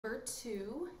Number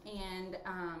two and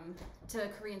to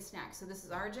Korean snacks. So this is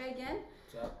RJ again.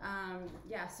 What's up?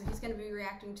 Yeah, so he's going to be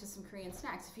reacting to some Korean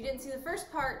snacks. If you didn't see the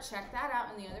first part, check that out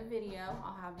in the other video.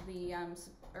 I'll have the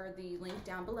link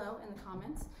down below in the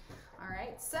comments. All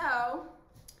right, so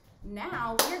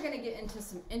now we're going to get into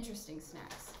some interesting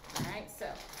snacks. All right, so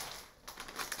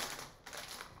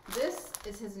this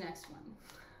is his next one.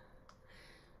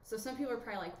 So some people are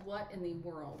probably like, what in the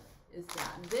world is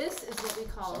that? This is what we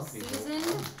call seasoned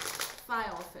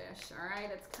file fish, all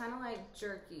right? It's kind of like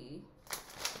jerky,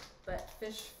 but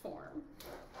fish form.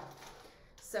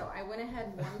 So I went ahead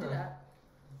and warmed it up.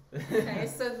 Okay,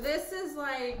 so this is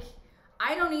like,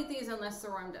 I don't eat these unless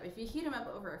they're warmed up. If you heat them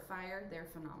up over a fire, they're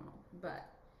phenomenal, but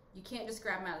you can't just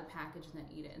grab them out of the package and then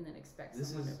eat it and then expect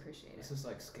someone to appreciate it. This is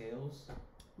like scales?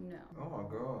 No. Oh my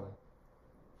god.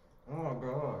 Oh my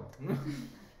god.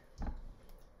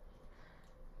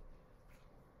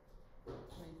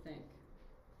 What do you think?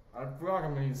 I feel like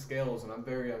I'm eating scales and I'm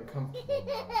very uncomfortable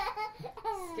now.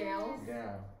 Scales?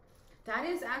 Yeah. That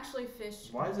is actually fish.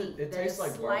 Why is it? It that tastes is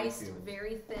like sliced barbecue.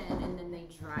 very thin, and then they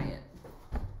dry it.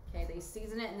 Okay, they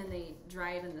season it and then they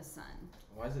dry it in the sun.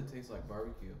 Why does it taste like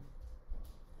barbecue?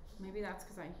 Maybe that's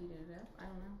because I heated it up. I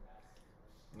don't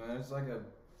know. No, it's like a.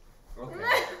 Okay.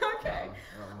 Okay.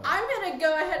 I'm gonna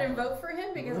go ahead and vote for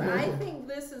him because I think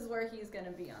this is where he's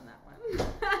gonna be on that one.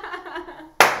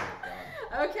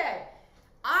 Okay.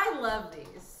 I love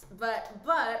these, but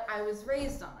I was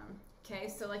raised on them. Okay,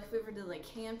 so like if we ever did like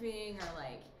camping or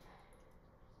like,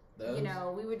 Those? you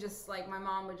know, we would just like my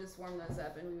mom would just warm those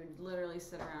up and we would literally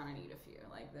sit around and eat a few.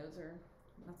 Like those are,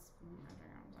 that's.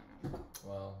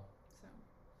 Well. So.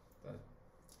 That.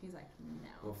 He's like,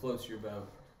 no. What floats your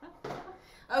boat?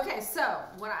 Okay, so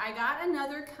what I got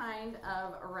another kind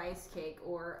of rice cake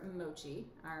or mochi.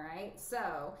 All right,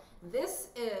 so this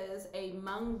is a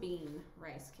mung bean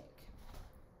rice cake.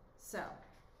 So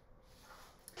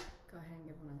go ahead and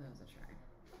give one of those a try.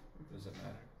 Does it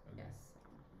matter? Okay. Yes,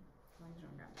 as long as you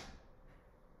don't grab that.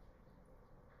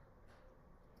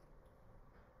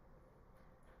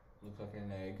 Looks like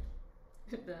an egg.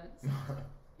 It does.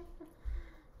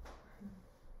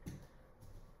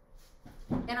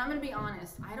 And I'm gonna be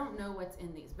honest, I don't know what's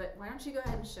in these, but why don't you go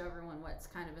ahead and show everyone what's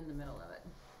kind of in the middle of it.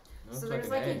 So there's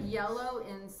like a yellow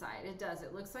inside. It does.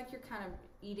 It looks like you're kind of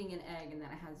eating an egg and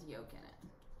then it has yolk in it.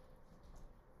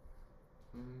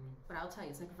 But I'll tell you,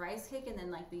 it's like rice cake and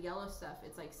then like the yellow stuff,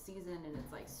 it's like seasoned and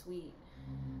it's like sweet.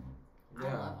 Yeah.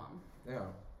 I love them.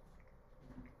 Yeah.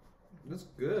 It's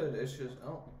good. It's just,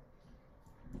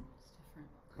 It's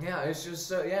different. Yeah, it's just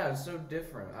so, it's so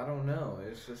different. I don't know.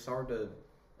 It's just hard to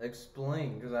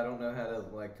explain because I don't know how to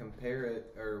like compare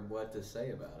it or what to say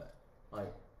about it.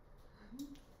 Like,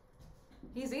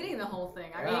 he's eating the whole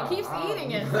thing. I mean, he keeps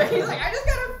eating it. So he's like, I just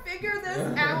gotta figure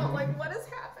this out. Like, what is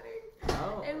happening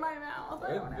in my mouth?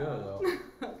 I don't know. It's good though.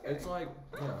 Okay. It's like,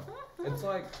 it's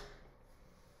like,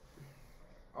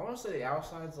 I want to say the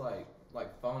outside's like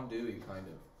fondue kind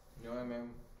of. You know what I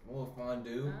mean? A little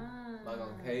fondue, like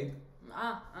on cake.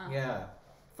 Yeah.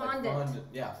 Fondant. Like fondant.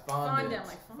 Yeah, fondant.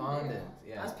 Like fondue. Fondant.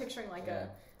 Yeah. I was picturing like a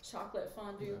chocolate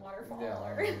fondue waterfall. Yeah,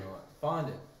 or...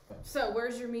 fondant. So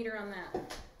where's your meter on that?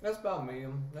 That's about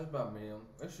medium.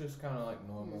 It's just kind of like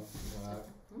normal.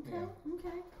 Okay,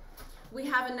 okay. We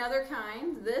have another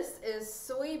kind. This is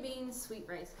soybean sweet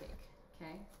rice cake.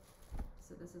 Okay.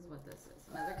 So this is what this is.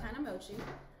 Another kind of mochi.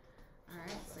 All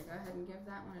right. So go ahead and give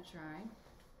that one a try.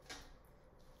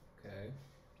 Okay.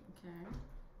 Okay.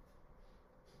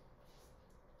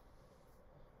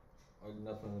 Like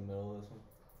nothing in the middle of this one.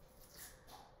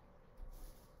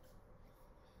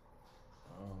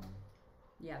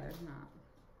 Yeah, there's not.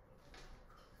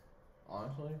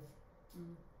 Honestly,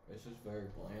 it's just very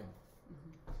bland.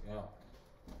 Yeah.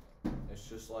 It's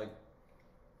just like,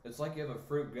 it's like you have a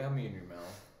fruit gummy in your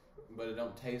mouth, but it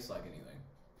don't taste like anything,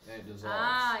 and it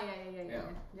dissolves.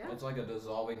 Yeah. It's like a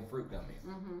dissolving fruit gummy.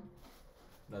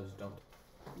 Those don't.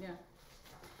 Yeah.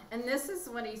 And this is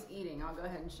what he's eating. I'll go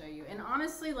ahead and show you. And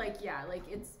honestly, like, yeah, like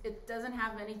it doesn't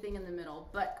have anything in the middle,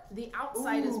 but the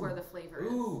outside is where the flavor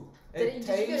is. Did you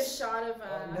get a shot of?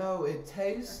 No, it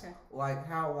tastes like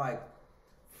how like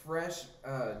fresh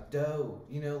dough.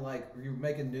 You know, like you're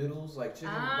making noodles, like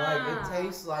chicken. Like it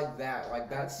tastes like that. Like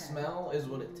that smell is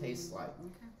what it tastes like.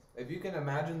 Okay. If you can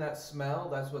imagine that smell,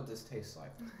 that's what this tastes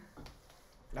like.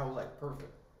 That was like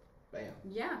perfect. Bam.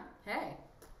 Yeah. Hey.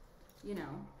 You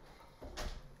know.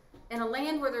 In a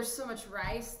land where there's so much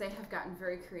rice, they have gotten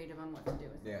very creative on what to do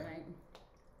with it, right?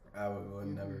 I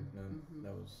would never known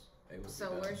that was able to So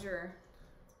do that. where's your...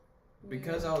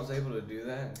 Because I was able to do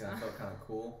that, and I felt kind of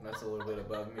cool. That's a little bit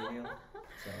above medium.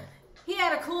 So he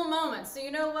had a cool moment. So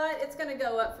you know what? It's gonna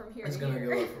go up from here. It's gonna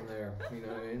go up from there. You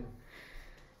know what I mean?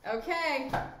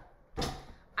 Okay.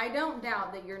 I don't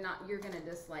doubt that you're gonna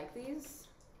dislike these.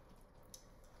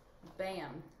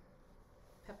 Bam.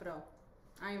 Pepito.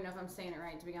 I don't even know if I'm saying it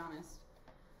right, to be honest.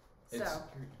 So.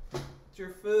 It's your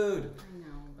food. I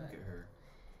know, but. Look at her.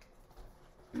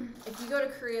 If you go to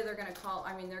Korea, they're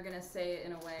gonna say it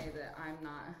in a way that I'm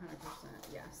not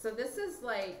 100%. Yeah. So this is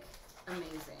like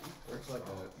amazing. Looks like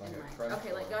a crunch.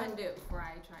 Okay, like go ahead and do it before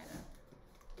I try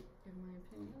to give my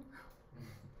opinion.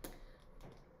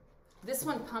 This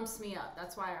one pumps me up.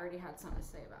 That's why I already had something to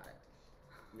say about it.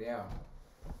 Yeah.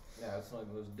 Yeah, it's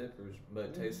like those dippers, but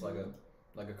it tastes like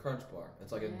a crunch bar.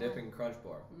 It's like a dipping crunch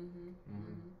bar.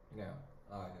 Yeah,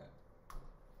 I like it.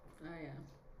 Oh yeah.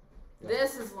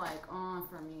 This is like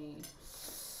for me.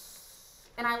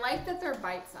 And I like that they're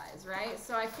bite size, right?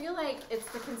 So I feel like it's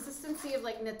the consistency of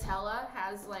like Nutella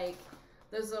has like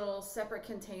those little separate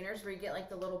containers where you get like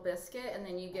the little biscuit and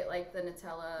then you get like the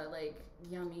Nutella like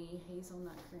yummy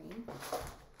hazelnut cream.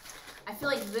 I feel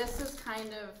like this is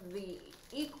kind of the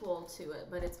equal to it,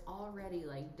 but it's already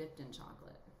like dipped in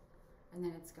chocolate. And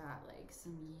then it's got like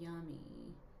some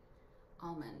yummy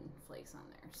almond flakes on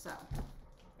there. So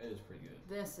it is pretty good.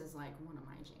 this is like one of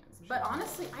my jams. But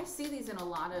honestly, I see these in a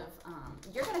lot of,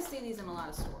 you're going to see these in a lot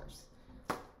of stores.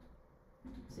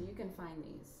 So you can find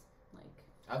these, like.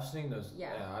 I've seen those,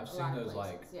 I've seen those,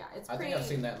 like. Yeah, it's I pretty. think I've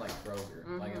seen that in, like,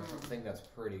 Kroger. Like, I think that's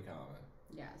pretty common.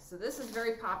 Yeah, so this is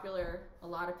very popular. A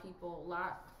lot of people,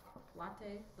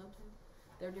 latte,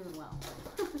 they're doing well.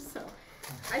 So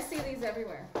I see these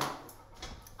everywhere.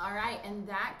 All right, and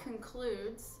that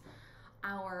concludes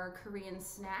our Korean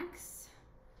snacks.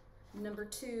 Number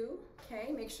 2,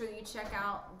 okay, make sure that you check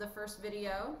out the first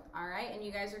video, all right, and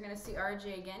you guys are going to see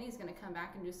RJ again. He's going to come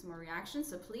back and do some more reactions,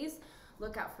 so please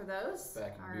look out for those.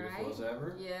 Back and beautiful as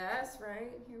ever. Yes, right,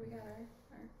 here we got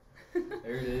our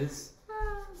there it is.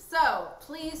 So,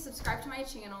 please subscribe to my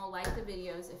channel, like the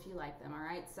videos if you like them, all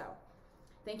right, so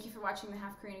thank you for watching the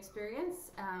Half Korean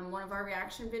Experience, one of our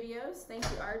reaction videos. Thank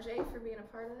you, RJ, for being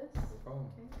a part of this. No problem.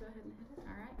 Okay, go ahead and hit it,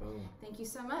 all right. Boom. Thank you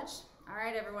so much. All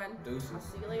right, everyone. Deuces. I'll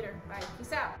see you later. Bye.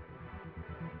 Peace out.